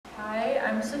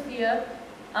I'm Sophia.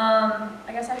 I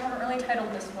guess I haven't really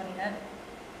titled this one yet,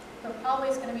 but probably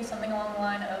it's going to be something along the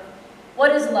line of,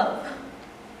 what is love?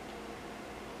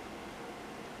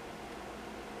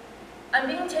 I'm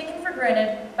being taken for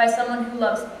granted by someone who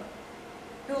loves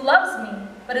me,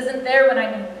 but isn't there when I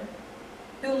need it,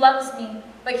 who loves me,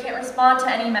 but can't respond to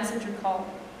any message or call,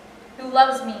 who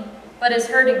loves me, but is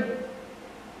hurting me.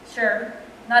 Sure,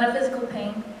 not a physical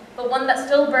pain, but one that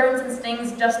still burns and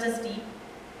stings just as deep.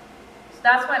 So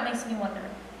that's why it makes me wonder,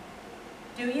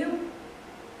 do you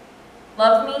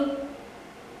love me?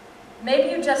 Maybe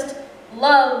you just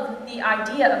love the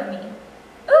idea of me.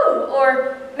 Ooh,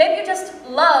 or maybe you just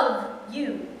love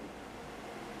you.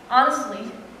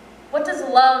 Honestly, what does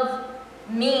love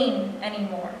mean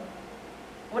anymore?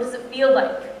 What does it feel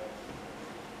like?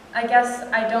 I guess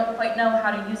I don't quite know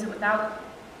how to use it without.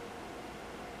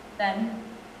 Then,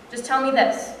 just tell me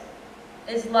this.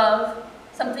 Is love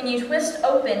something you twist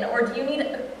open, or do you need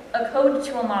a code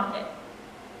to unlock it?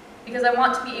 Because I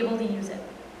want to be able to use it.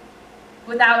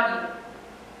 Without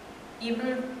you.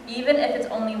 Even if it's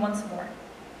only once more.